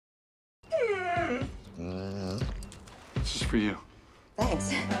for you.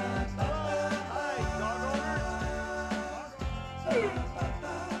 Thanks.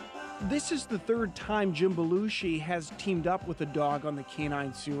 This is the third time Jim Belushi has teamed up with a dog on the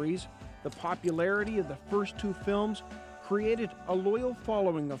K-9 series. The popularity of the first two films created a loyal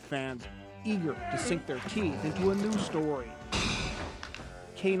following of fans eager to sink their teeth into a new story.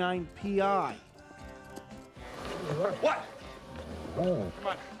 K-9 PI. What? Come on.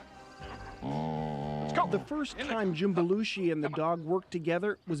 Let's go. The first time Jim Belushi and the dog worked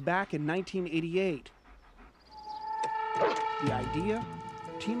together was back in 1988. The idea?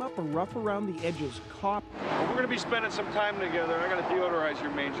 Team up a rough-around-the-edges cop. Well, we're going to be spending some time together. I got to deodorize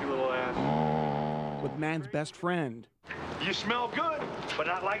your mangy little ass. With man's best friend. You smell good, but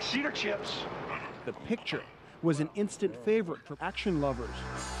not like cedar chips. The picture was an instant favorite for action lovers.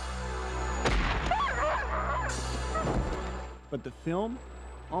 But the film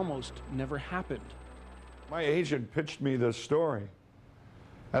almost never happened. My agent pitched me this story,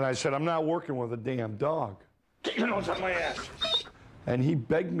 and I said, I'm not working with a damn dog. Get your nose out my ass. And he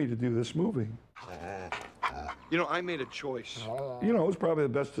begged me to do this movie. You know, I made a choice. You know, it was probably the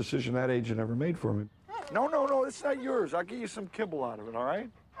best decision that agent ever made for me. No, it's not yours. I'll get you some kibble out of it, all right?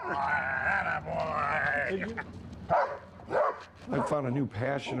 I found a new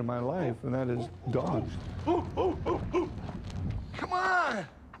passion in my life, and that is dogs. Come on!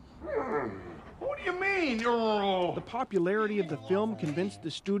 What do you mean? The popularity of the film convinced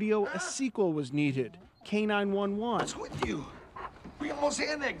the studio a sequel was needed. K-911. What's with you? We almost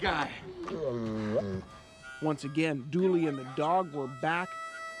had that guy. Once again, Dooley and the dog were back,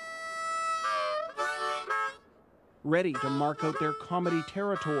 ready to mark out their comedy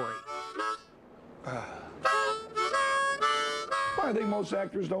territory. I think most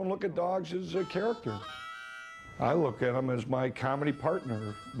actors don't look at dogs as a character. I look at them as my comedy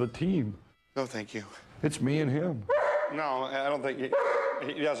partner, the team. No, thank you. It's me and him. No, I don't think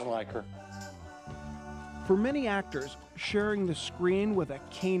he doesn't like her. For many actors, sharing the screen with a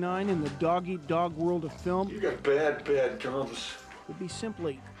K-9 in the dog-eat-dog world of film You got bad gums. would be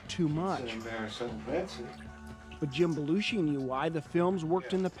simply too much. It's embarrassing. That's it. But Jim Belushi knew why the films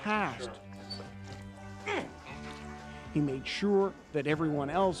worked in the past. He made sure that everyone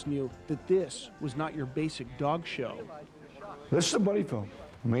else knew that this was not your basic dog show. This is a buddy film,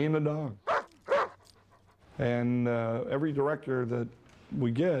 me and the dog. And every director that we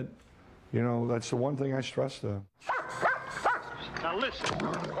get, you know, that's the one thing I stress to them. Now listen.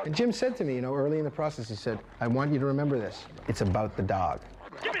 And Jim said to me, you know, early in the process, he said, I want you to remember this. It's about the dog.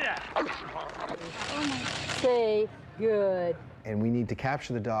 Give me that. Say good. And we need to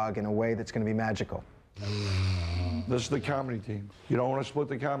capture the dog in a way that's going to be magical. This is the comedy team. You don't want to split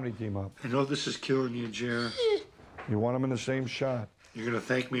the comedy team up. I know this is killing you, Jer. You want them in the same shot. You're going to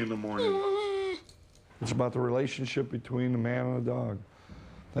thank me in the morning. It's about the relationship between the man and the dog,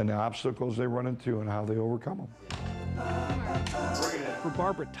 and the obstacles they run into and how they overcome them. For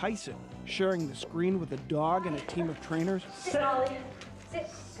Barbara Tyson, sharing the screen with a dog and a team of trainers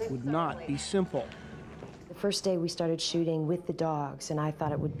would not be simple. The first day we started shooting with the dogs, and I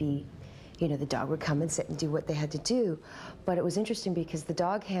thought it would be, you know, the dog would come and sit and do what they had to do. But it was interesting because the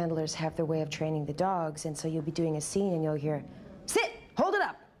dog handlers have their way of training the dogs, and so you'll be doing a scene and you'll hear, sit, hold it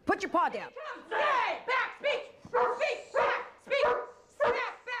up, put your paw down. Back, speak, back, speak, back, speak.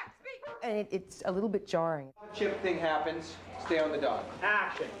 And it's a little bit jarring. Chip thing happens, stay on the dog.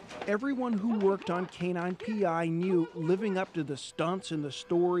 Action. Everyone who worked on K-9 PI knew living up to the stunts and the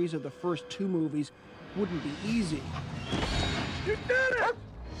stories of the first two movies wouldn't be easy. You did it!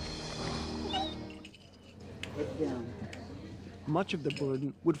 Put down. Much of the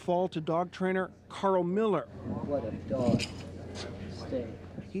burden would fall to dog trainer Carl Miller. What a dog. Stay.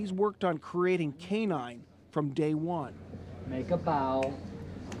 He's worked on creating K-9 from day one. Make a bow.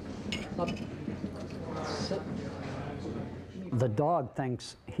 Up. Sit. The dog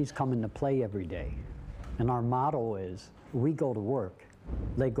thinks he's coming to play every day. And our motto is, we go to work,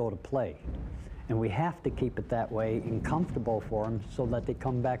 they go to play. And we have to keep it that way and comfortable for them so that they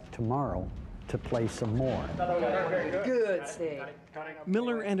come back tomorrow to play some more. Good, stay.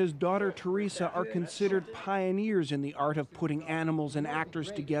 Miller and his daughter Teresa are considered pioneers in the art of putting animals and actors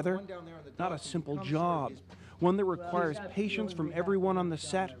together. Not a simple job, one that requires patience from everyone on the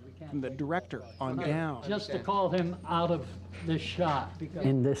set, from the director on down. Just to call him out of the shot.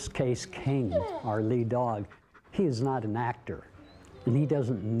 In this case, King, our lead dog, he is not an actor, and he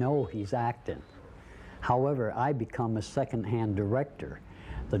doesn't know he's acting. However, I become a second-hand director.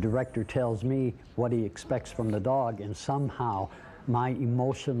 The director tells me what he expects from the dog, and somehow my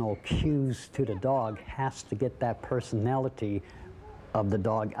emotional cues to the dog has to get that personality of the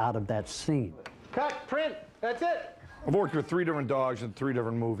dog out of that scene. Cut, print, that's it. I've worked with 3 different dogs in 3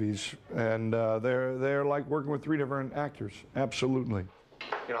 different movies, and they're like working with 3 different actors, absolutely.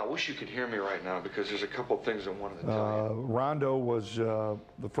 You know, I wish you could hear me right now because there's a couple of things I wanted to tell you. Rondo was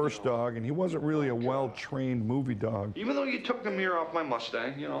the first dog, and he wasn't really a well-trained movie dog. Even though you took the mirror off my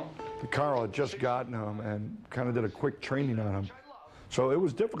Mustang, you know. Carl had just gotten him and kind of did a quick training on him. So it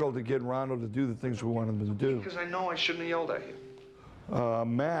was difficult to get Rondo to do the things we wanted him to do. Because I know I shouldn't have yelled at you.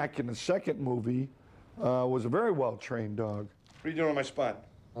 Mac, in the second movie, was a very well-trained dog. What are you doing on my spot?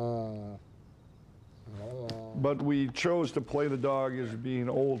 But we chose to play the dog as being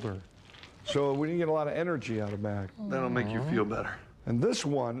older. So we didn't get a lot of energy out of Mac. That'll make you feel better. And this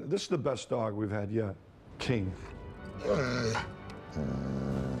one, this is the best dog we've had yet, King.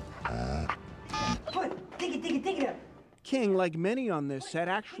 King, like many on this set,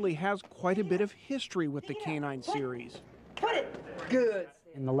 actually has quite a bit of history with the K-9 series. Put it. Good.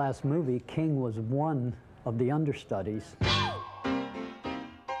 In the last movie, King was one of the understudies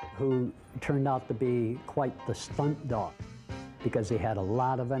who turned out to be quite the stunt dog because he had a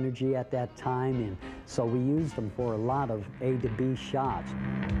lot of energy at that time, and so we used him for a lot of A to B shots.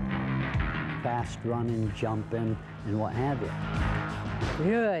 Fast running, jumping, and what have you.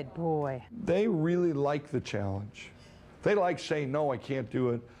 Good boy. They really like the challenge. They like saying, no, I can't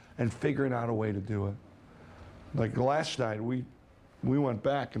do it, and figuring out a way to do it. Like last night, we went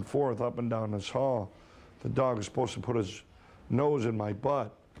back and forth up and down this hall. The dog was supposed to put his nose in my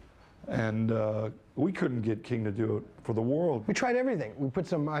butt, and we couldn't get King to do it for the world. We tried everything. We put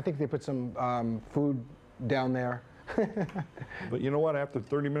some, I think they put some food down there. But you know what? After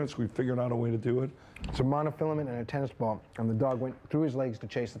 30 minutes, we figured out a way to do it. Some monofilament and a tennis ball, and the dog went through his legs to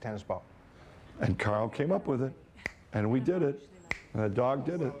chase the tennis ball. And Carl came up with it, and we did it, and the dog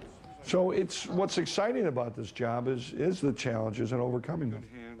did it. So it's what's exciting about this job is the challenges and overcoming them.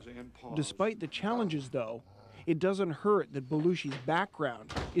 Despite the challenges, though, it doesn't hurt that Belushi's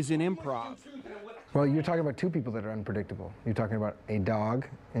background is in improv. Well, you're talking about 2 people that are unpredictable. You're talking about a dog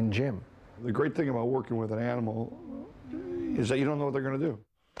and Jim. The great thing about working with an animal is that you don't know what they're going to do.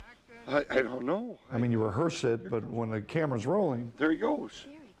 I don't know. I mean, you rehearse it, but when the camera's rolling, There he goes.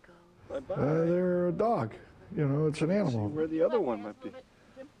 they're a dog. You know, it's an animal. Where the other one might be.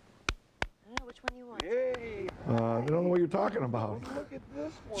 Which one you want? Yay! They don't know what you're talking about. Look at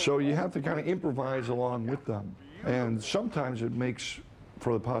this one. So you have to kind of improvise along with them. And sometimes it makes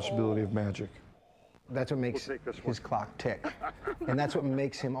for the possibility of magic. That's what makes his clock tick. And that's what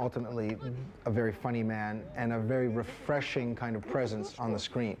makes him ultimately a very funny man and a very refreshing kind of presence on the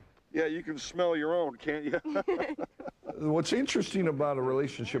screen. Yeah, you can smell your own, can't you? What's interesting about a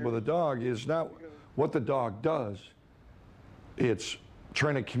relationship with a dog is not what the dog does, it's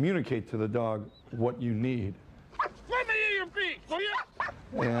trying to communicate to the dog what you need. Let me eat your feet, will you?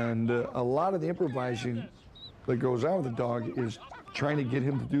 And a lot of the improvising that goes on with the dog is trying to get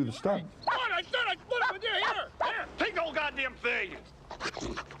him to do the stunt. What? I said I'd split it with you. Here, take the whole goddamn thing.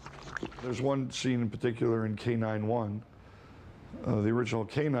 There's one scene in particular in K-9 1, the original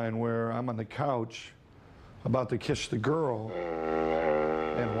K-9, where I'm on the couch about to kiss the girl,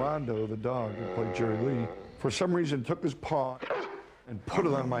 and Rondo, the dog who played Jerry Lee, for some reason took his paw and put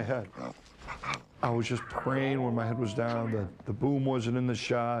it on my head. I was just praying when my head was down that the boom wasn't in the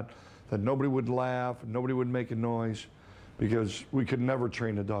shot, that nobody would laugh, nobody would make a noise, because we could never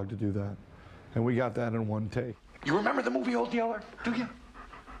train a dog to do that. And we got that in one take. You remember the movie Old Yeller, do you?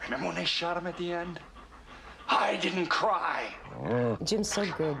 Remember when they shot him at the end? I didn't cry. Jim's so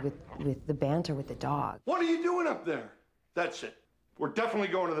good with the banter with the dog. What are you doing up there? That's it. We're definitely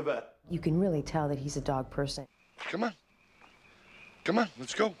going to the vet. You can really tell that he's a dog person. Come on. Come on,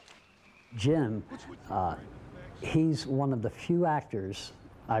 let's go. Jim, he's one of the few actors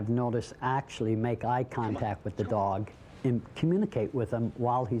I've noticed actually make eye contact with the dog and communicate with him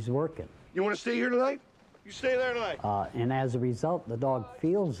while he's working. You want to stay here tonight? You stay there tonight. And as a result, the dog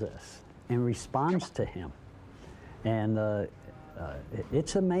feels this and responds to him. And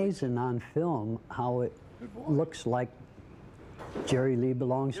it's amazing on film how it looks like Jerry Lee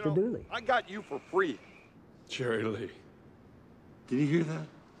belongs to Dooley. I got you for free. Jerry Lee. Did you hear that?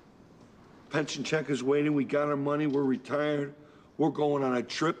 Pension check is waiting. We got our money. We're retired. We're going on a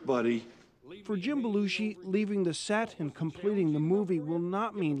trip, buddy. For Jim Belushi, leaving the set and completing the movie will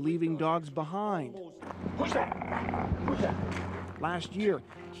not mean leaving dogs behind. Who's that? Who's that? Last year,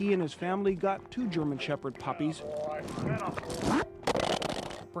 he and his family got 2 German Shepherd puppies.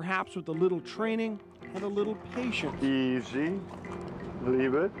 Perhaps with a little training and a little patience. Easy.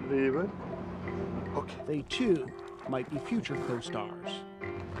 Leave it, leave it. Okay. They too might be future co-stars.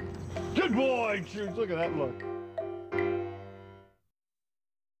 Good boy, Jude. Look at that look.